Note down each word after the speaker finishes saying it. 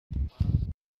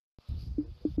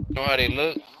know how they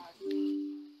look?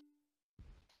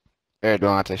 There,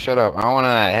 Delonte, shut up. I don't want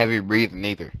that heavy breathing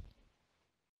either.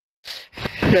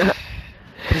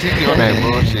 Cause he be on that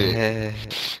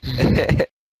bullshit.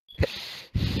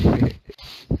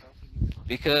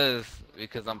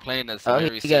 because I'm playing a Oh,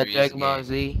 very he got serious Dragon Ball game.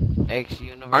 Z X Aren't you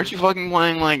Universe. fucking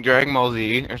playing like Dragon Ball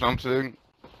Z or something?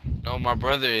 No, my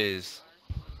brother is.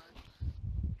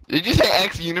 Did you say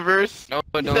X Universe? No, it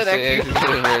You don't said X say X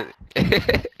Universe.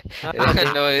 Universe. Nah,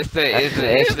 dude. No, That's the it's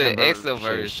X the Universe.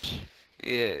 Exoverse.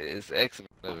 Yeah, it's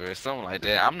Exoverse, something like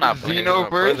that. I'm not playing it. My Xenoverse,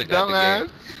 brother got the game.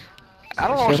 dumbass. I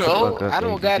don't Shut the fuck know. up, I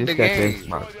don't baby. got the Just got the game.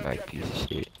 Xbox back, piece of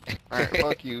shit. Alright,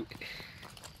 fuck you.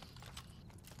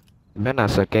 You better not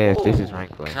suck ass. This is Ooh,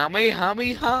 rank play.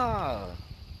 Kamehameha.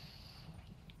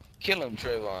 Kill him,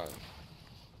 Trayvon.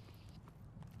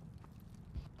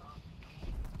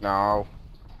 No.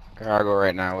 I gotta go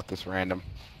right now with this random.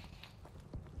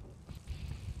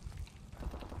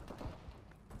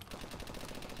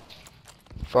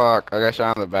 Fuck, I got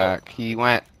shot in the Oh, back. He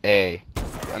went A.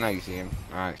 I know you see him.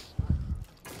 Nice.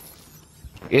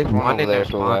 It's One one over in there them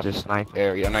to the spawn left. just sniping.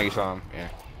 There, yeah, I know you saw him. Yeah.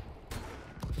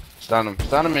 Stun him.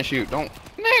 Stun him and shoot. Don't.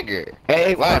 Nigga.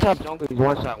 Hey, one Left. top jungle, he's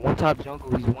one shot. One top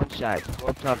jungle, he's one shot. Go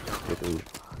up top jungle, dude.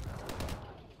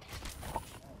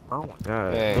 Oh my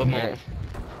god. Hey, come hey.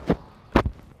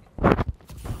 on.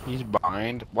 He's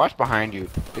behind. Watch behind you.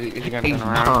 Is he gonna He's turn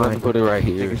around? behind. Put it right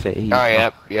here. Nigga said he's Oh,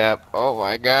 yep, yep. Oh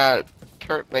my god.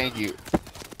 Kurt, thank you.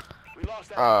 We lost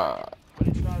that, Uh, but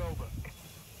it's not over.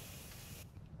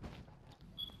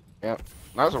 yep.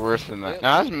 That was worse than that.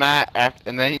 Now that's Matt, after,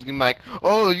 and then he's gonna be like,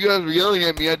 "Oh, you guys were yelling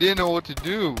at me. I didn't know what to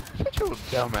do." Shut your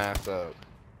dumb ass up.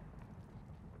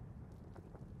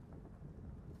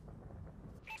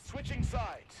 Switching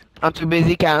sides. I'm too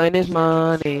busy counting this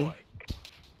money.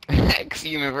 X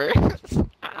Universe.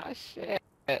 Ah, shit.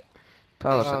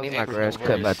 Carlos, I Oh, need my X grass cut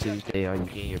by Universe. Tuesday or you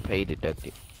getting your pay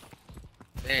deducted.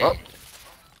 Oh. Dang.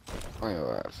 Oh,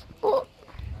 your ass. Oh.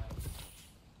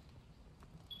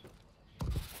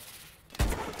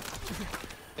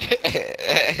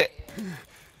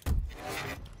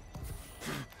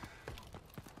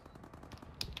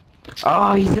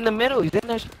 Oh, he's in the middle. He's in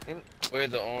there. Where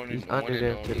the only He's one under and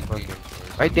there only to the thing fucking.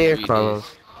 first. Right there, Read Carlos.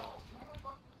 this.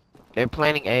 They're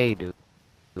planning A, dude.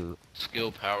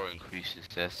 Skill power increases.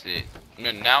 That's it.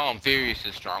 Now I'm furious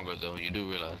is stronger though. You do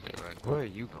realize that, right? Where are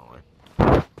you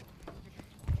going?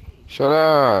 Shut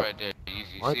up. Right there. You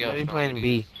Why see how are you strong playing it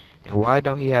B? is? And why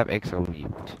don't he have XO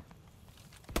mute?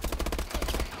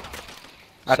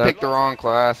 I picked the wrong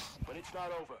class. But it's not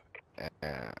over.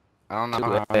 I don't know Two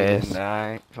how I didn't S.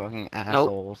 die. Fucking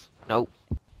assholes. Nope.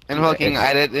 And Two fucking,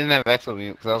 S. didn't have Exo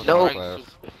mute because I was Nope. wrong Right, class.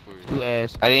 super. Two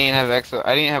ass. I didn't have Exo.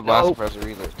 I didn't have Blast Nope. Suppressor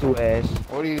either. Two ass.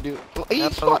 What do you do?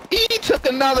 Nope. He took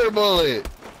another bullet.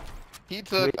 He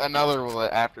took another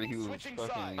bullet after he was Switching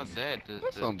fucking. Not that.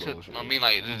 That's some bullshit. I mean,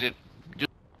 like,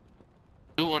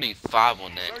 do only 5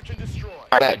 on that. Search and destroy.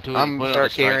 Alright, Do I'm put on start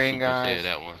the strike carrying, super set, guys.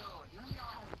 that one.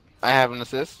 I have an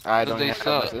assist. I don't They even have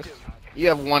an suck. assist. You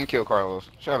have 1 kill, Carlos.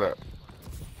 Shut up.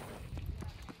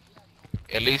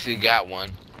 At least he got one.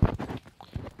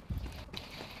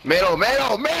 Middle.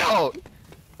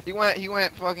 He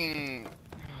went fucking.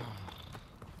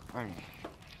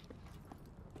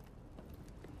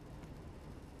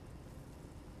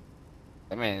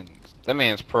 I mean, that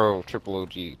man's pro triple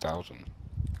OG 1000.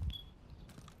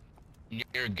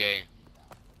 You're gay.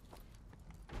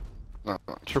 No,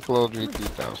 triple OG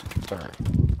 3000. Sorry.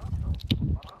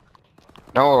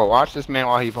 No, watch this man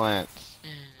while he plants.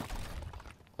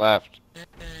 Left.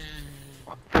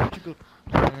 Where'd you go?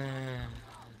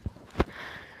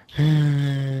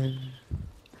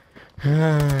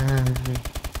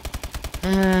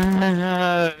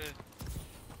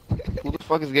 Who the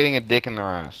fuck is getting a dick in their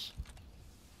ass?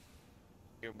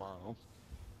 Your mom.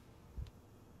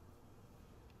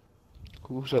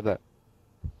 Who said that?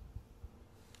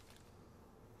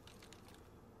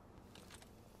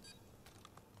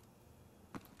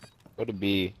 Go to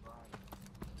B.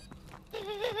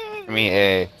 I mean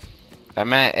A. I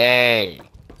meant A.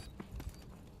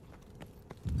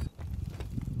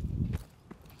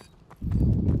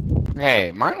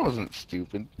 Hey, mine wasn't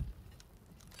stupid.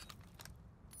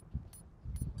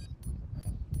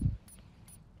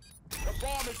 The bomb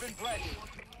has been planted.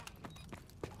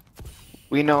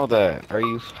 We know that. Are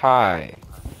you high?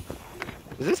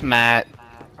 Is this Matt?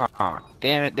 Oh,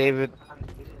 damn it, David.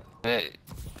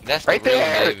 That's Right the real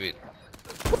there. David.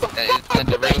 Is that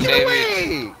the real Take it David?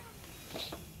 away!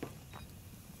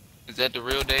 Is that the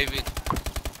real David?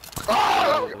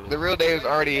 Oh, the real David's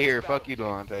already here. Fuck you,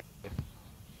 Delonte.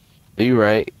 You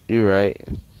right. You right.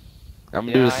 I'm gonna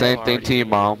Yeah, do I the same am thing already to you, here.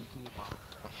 mom.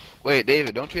 Wait,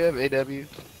 David, don't you have AW?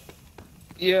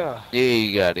 Yeah. Yeah,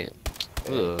 you got it.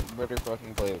 Hey, you better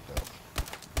fucking play with us.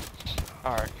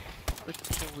 Alright.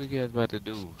 What we guys about to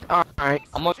do? Alright.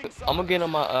 I'm gonna get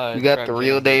on my You got track the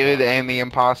real cam. David and the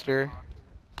imposter.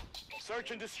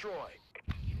 Search and destroy.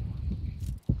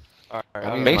 Alright. I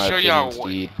Alright. need Make my sure opinion, y'all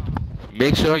Steed.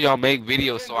 make sure y'all make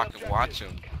videos so I can watch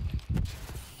them.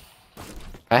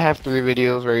 I have 3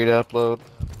 videos ready to upload.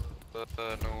 No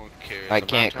one cares. I I'm not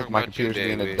can't because talking my about you, computer's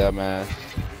being a David. dumbass.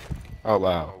 Oh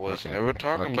wow. I was Okay. never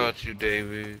talking Okay. about you,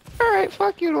 David. Alright,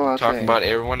 fuck you, I'm talking about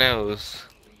everyone else.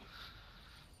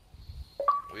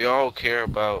 We all care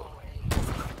about.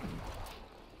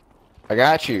 I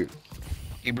got you.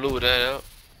 He blew that up.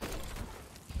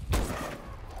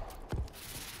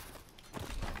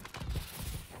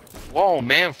 Whoa,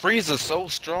 man, Frieza's so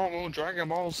strong on Dragon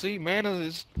Ball Z, man.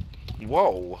 Is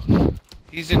whoa.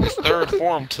 He's in his third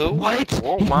form too. What?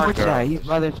 Oh He's my one shot. god. He's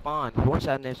by their spawn. He's one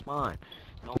shot in their spawn.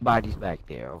 Nobody's back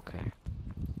there. Okay.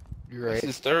 You're That's right.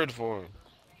 his third form.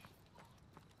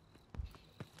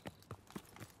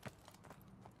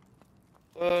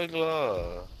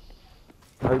 Ugla.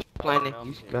 First planet.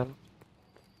 You got him.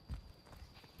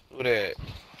 Who that?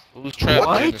 Who's Trap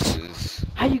What? Genesis?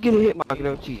 How you get a hit mark,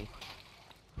 no cheat?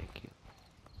 Thank you.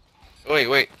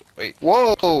 Wait.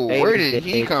 Whoa, Hey, where did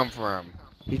he hey. come from?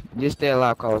 He's just stay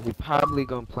alive, Carlos. He's probably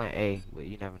gonna plant A, but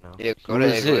you never know. Yeah, go Who there,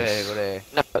 is go this? there,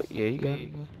 go there. No, yeah, you got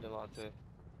it. Delonte.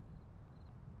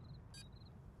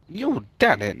 You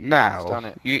done it now. Done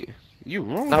it. You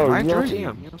ruined No, my you don't see dream.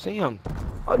 him. You don't see him.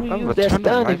 Why do you I'm use a that ton of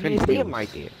stun life if you in didn't see him use. right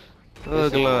there?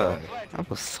 Ugla. I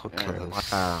was so Yeah,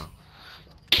 close. Wow.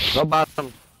 Go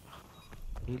bottom.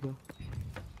 Here you go.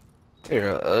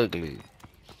 You're ugly.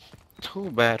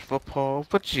 Too bad for Paul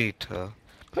Vegeta.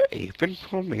 But even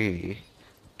for me.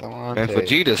 Delonte, Man,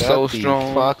 Vegeta's shut so the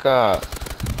strong. Fuck up.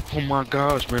 Oh my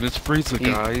gosh, man, it's Frieza, He-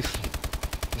 guys.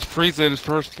 It's Frieza in his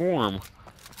first form.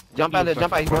 Jump out there,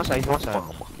 jump out. He's one side, he's one side.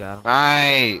 You got him.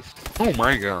 Nice. Oh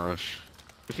my gosh.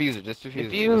 Defuse it, just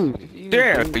defuse Defuse. it. Defuse,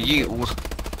 There, dude. you.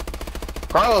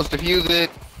 Carlos, defuse it.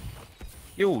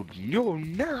 You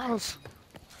niggas.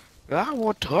 I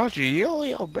will touch you,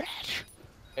 you bitch.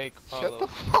 Hey, Shut the Carlos.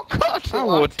 fuck up, I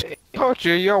will Delonte. touch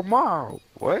you, your mouth.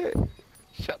 What?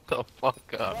 Shut the fuck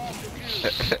up. Bomb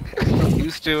defused. You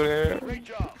still there? Great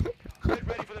job. Get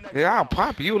ready for the next Yeah, I'll round.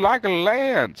 pop you like a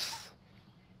lance.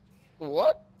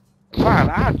 What? Fine,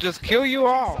 I'll just kill you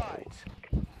all. Sides.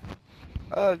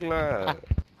 Ugly. Search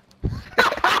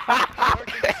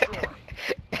and destroy.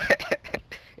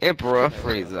 Emperor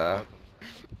Frieza.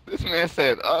 This man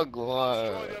said Destroy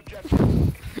ugly. the objective.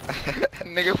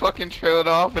 Nigga fucking trailed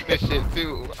off with this shit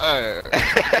too.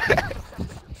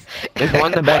 There's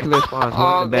one in the back of their spawns.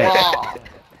 One in the back. God.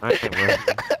 I ain't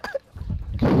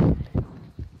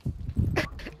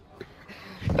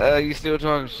working. You still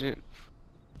talking shit?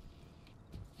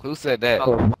 Who said that?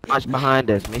 Oh, watch behind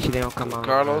us. Make sure they don't come on.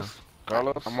 Carlos?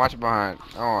 Carlos? I'm watching behind.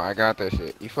 Oh, I got that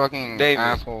shit. You fucking David.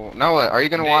 asshole. No, what? Are you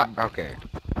gonna watch? David. Okay.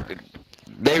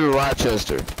 David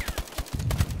Rochester.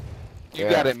 You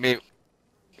Yeah. gotta admit,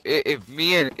 if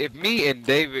me and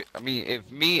David, I mean, if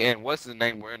me and what's his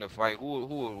name were in a fight, who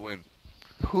would win?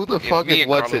 Who the If fuck me is and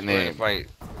what's Carlos his were in a name? fight,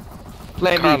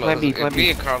 Plan B, Carlos. plan B, If plan me B.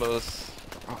 and Carlos,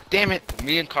 Oh, damn it.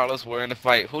 me and Carlos were in a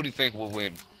fight, who do you think would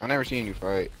win? I never seen you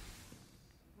fight.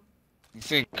 You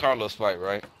seen Carlos fight,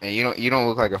 right? And you don't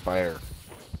look like a fighter.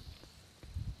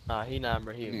 Nah, he not,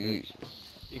 bro. He a Mm. bitch.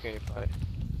 He can't fight.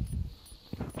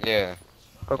 Yeah.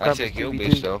 Go I cover take your 2v2.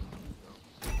 bitch though.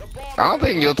 The bomb I don't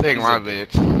think you'll take He's my a-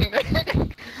 bitch.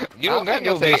 You I don't got think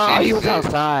no you'll take bitch. Oh, he was shit.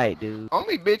 outside, dude.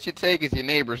 Only bitch you take is your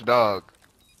neighbor's dog.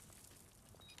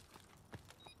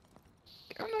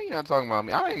 I know you're not talking about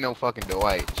me. I ain't no fucking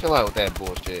Dwight. Chill out with that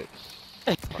bullshit.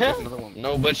 There's another one.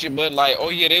 No, but like, oh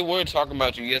yeah, they were talking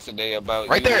about you yesterday about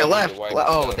Right you there, loving left. the white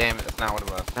Oh, stuff. damn it. That's not what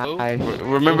it was. Who? Nice.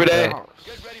 Remember that? Oh,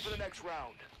 Get ready for the next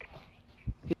round.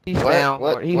 He's What? down.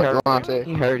 What? He What, hurt. Delonte?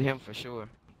 He hurt him for sure.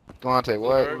 Delonte, Who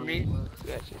what? heard me?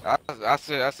 I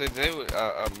said they were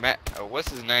Matt. What's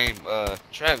his name?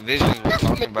 Trap Vision was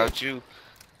talking about you.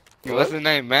 What's his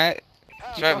name? Matt.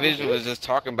 Trap Vision was just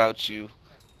talking about you.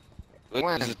 Was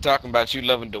When? just talking about you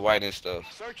loving Dwight and stuff.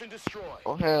 Search and destroy.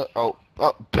 Oh, hell. Oh,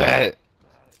 bet.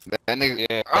 That nigga.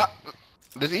 Yeah.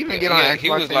 Does he even get on Yeah, Xbox he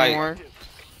was like- anymore?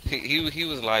 He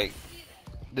was like,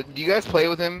 Do you guys play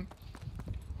with him?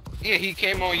 yeah, he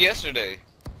came on yesterday.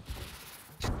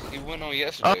 He went on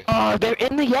yesterday. Oh, they're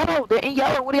in the yellow. They're in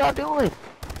yellow. What are y'all doing?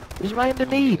 Just right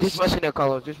underneath. Just rushing their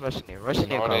Carlos. Just rushing there. Rushing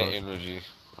their All that Carlos. energy.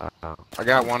 I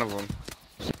got one of them.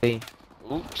 See.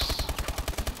 Oops.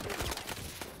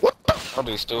 What the Are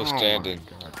they still Oh my standing?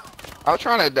 God. I was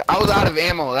trying to. I was out of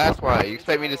ammo. That's why. You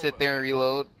expect me to sit there and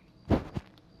reload?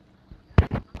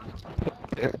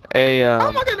 Hey, How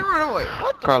am I gonna run away?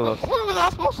 What the Carlos. fuck? Where was I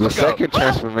supposed to The go? second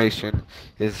transformation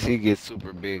is he gets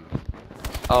super big.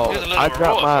 Oh, There's a little I dropped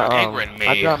roar for my angry me.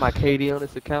 I dropped my KD on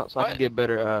this account so I What? can get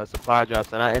better supply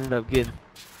drops, and I ended up getting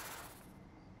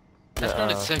That's the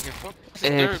not his second form. It's his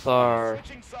third form. XR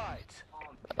Switching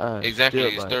sides. Exactly,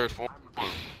 steel his bike. third form.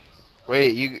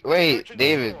 Wait,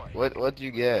 David. What'd you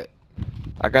get?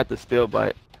 I got the steel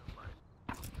bite.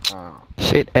 Oh,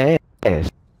 Shit ass.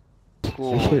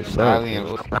 cool. This shit sucks, Alien.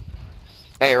 dude.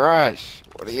 Hey, Rush.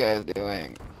 What are you guys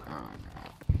doing? Oh,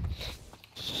 God.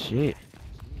 Shit.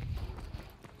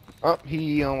 Oh,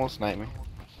 he almost sniped me.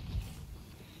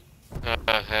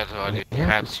 That's all you Yeah,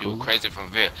 have that's to cool. crazy from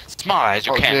Viet. Small as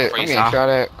you Oh can, shit, I'm Fraser. getting shot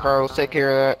at. Carlos, take care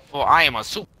of that. For I am a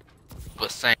super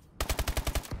saiyan,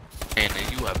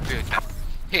 and you are big.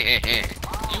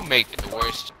 You make the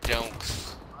worst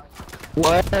jokes.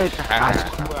 What? I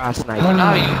swear I sniped.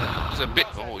 Now you, it's a bit.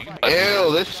 Oh, you.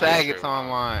 Ew, this faggot's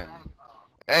online.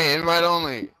 Hey, invite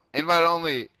only. Invite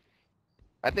only.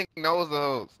 I think Noah's the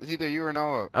host. It's either you or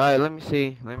Noah. Alright, let me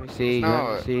see. Let me see. Let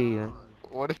No. me see.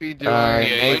 What if he joins? Alright,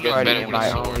 Yeah, make you just party better with a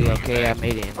invite sword only. on your Okay, I back.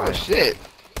 made it Oh invite. shit.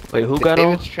 Wait, who got on?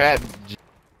 David's trap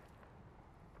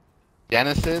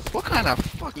Genesis? What kind of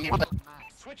fucking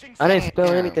Switching I didn't sides. spell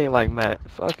Damn. anything like Matt.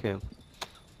 Fuck him.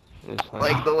 It's fine.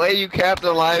 like the way you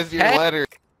capitalize your Hey. letters?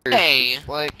 Hey. It's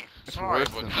like it's Sorry worse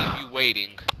for than keep you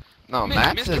waiting. No, Mi-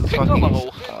 Max Mr. is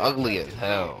Piccolo. fucking ugly as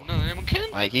hell. No, I'm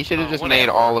kidding. Like he should have just Whatever. made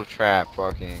all of trap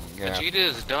fucking yeah. Vegeta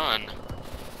is done.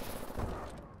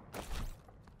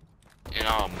 And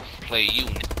I'll play you.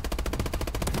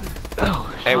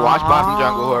 Hey, watch bottom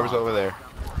jungle, whoever's over there.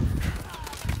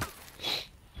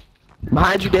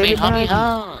 Behind you, David. Behind you.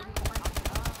 Huh?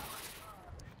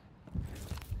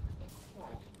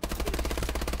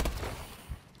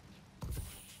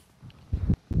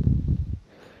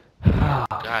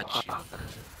 Got you.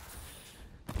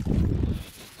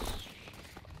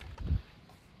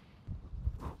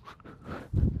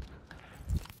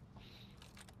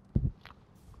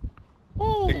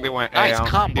 I think they went Nice A. I don't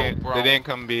combo, see it. bro. They didn't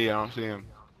come B. I don't see him.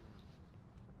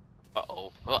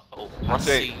 Uh-oh. Uh-oh. I Watch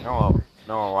see. A.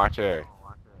 No, watch A.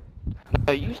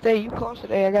 You stay. You close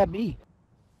today. I got B.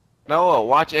 No,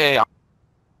 watch A.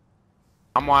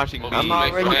 I'm watching B. I'm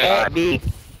I'm already already at B.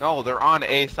 No, they're on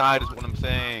A side is what I'm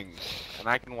saying. And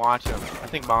I can watch them. I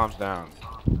think bomb's down.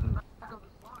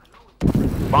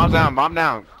 Bomb's down, bomb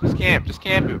down. Just camp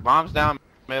it. Bomb's down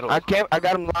middle. I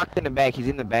got him locked in the back. He's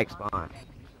in the back spawn.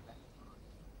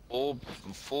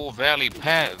 Full valley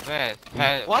pat.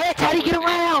 What? How'd he get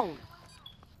around?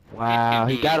 Wow,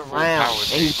 He he got full around. power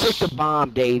And he six. took the bomb,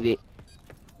 David.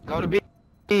 Go to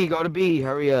B. Go to B.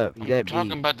 Hurry up. He's at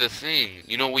Talking B. about the thing.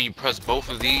 You know when you press both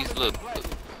of these? Look.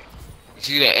 You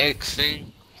see that X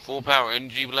thing? Full power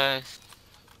energy blast?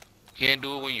 Can't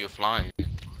do it when you're flying.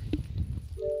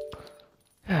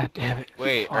 God damn it.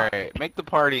 Wait, alright. Make the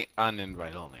party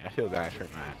uninvite only. I feel bad for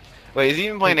Matt. Wait, is he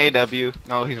even playing AW?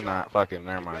 No, he's not. Fuck him.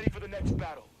 Never Ready mind. for the next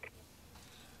battle.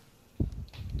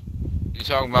 You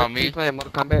talking about He me? playing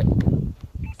Mortal Kombat?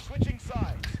 Switching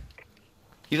sides.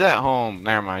 He's at home.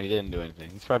 Never mind. He didn't do anything.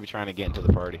 He's probably trying to get into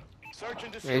the party. Search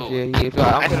and Yes, destroy. yeah, he is.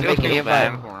 I'm gonna make an feel invite.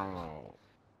 bad for him, though.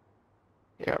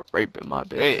 Yeah, raping my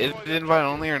bitch. Wait, is it invite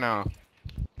only or no?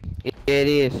 Yeah, it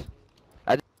is.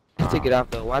 I just took it off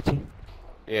though. Watch it.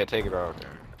 Yeah, take it off.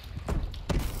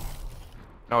 Okay.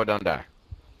 No, don't die.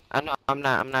 I know. I'm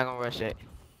not gonna rush it.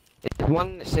 It's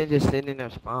one that said just sitting in their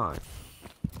spawn.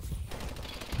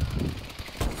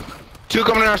 Two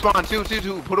coming in our spawn. Two.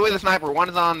 Put away the sniper. One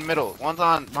is on middle. One's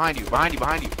on behind you. Behind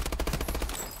you.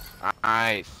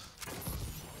 Nice.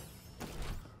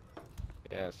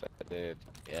 Yes, I did.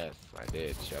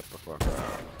 Shut the fuck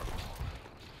up.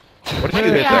 What did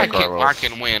you hit I that, can, I Carlos?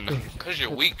 can win. Cause you're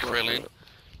weak, Krillin.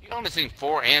 You only think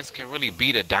 4 ants can really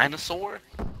beat a dinosaur?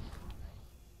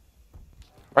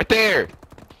 Right there.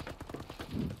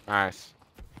 Nice.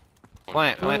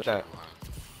 Plant that.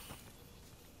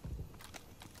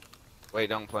 Wait,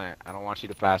 don't plant. I don't want you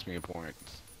to pass me a point.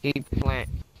 He plant.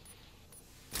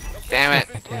 Damn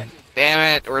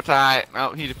it, we're tied.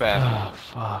 No, he just passed. Oh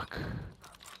fuck.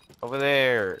 Over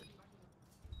there.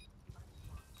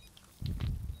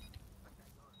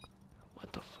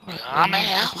 What the fuck? I'm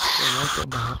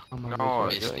out. No,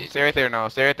 stay right there. No,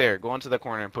 stay right there. Go into the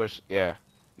corner and push. Yeah.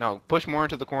 No, push more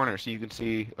into the corner so you can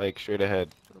see like straight ahead.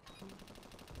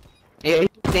 Yeah, he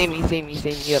see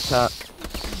me up top.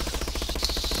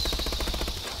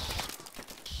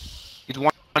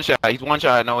 He's one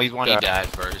shot. No, he's one He shot. died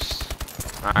first.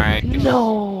 All right.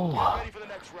 No. Ready for the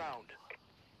next round.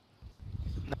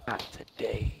 Not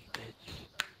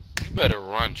You better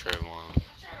run, Trayvon.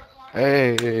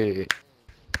 Hey.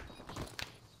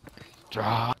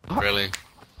 Drop. Really?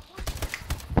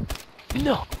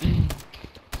 No.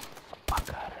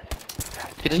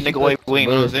 Hit this nigga away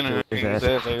waiting on his Bullshit, internet. his He ass.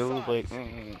 says, like, it was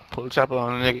like, pull the chopper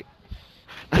on the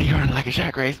nigga. You running like a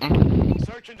shack race. Mm.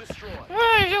 Search and destroy.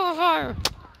 Hey, you on fire.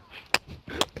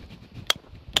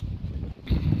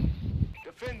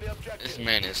 Defend the objective. This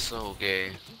man is so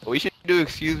gay. We should do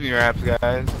excuse me raps,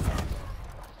 guys.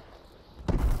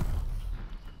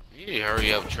 You need to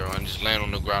hurry up, Trayvon, and just land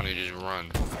on the ground and just run.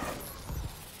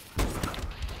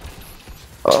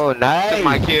 Oh, Took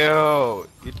my nice. kill.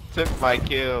 You took my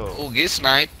kill. Ooh, get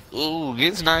sniped. Ooh,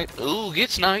 get sniped. Ooh,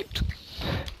 get sniped.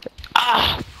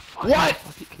 Ah! What?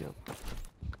 Fucking kill.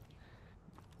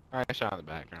 Alright, I shot in the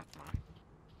background.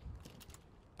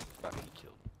 Fucking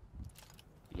kill.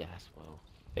 Yes, well.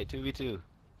 Hey, 2v2.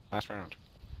 Last round.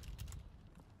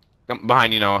 Come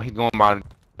behind you, know. He's going bottom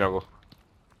jungle.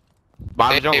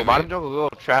 Bottom jungle, bottom jungle, go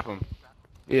trap him.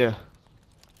 Yeah.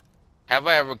 Have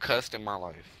I ever cussed in my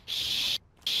life?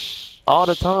 All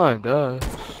the time, duh.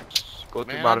 Go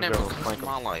through Man, I bottom never jungle. cussed Flank in him.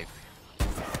 my life.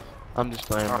 I'm just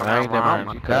playing, Oh, man. I ain't never never mind. Oh heard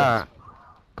my you god.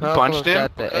 cuss. punched Carlos him?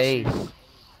 got the ace.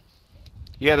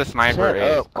 You got the sniper Shut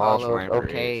ace. up, All Carlos. sniper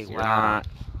Okay, ace. You're wow. not.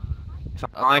 It's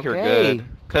not like you're Okay. good.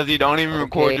 Cause you don't even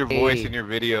record your voice Okay. in your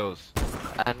videos.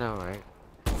 I know, right?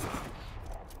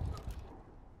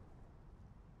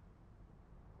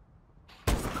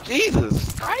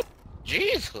 Jesus Christ.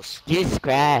 Jesus. Jesus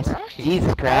Christ.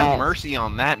 Jesus Christ. Have mercy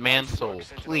on that man's soul,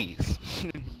 please.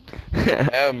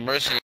 Have mercy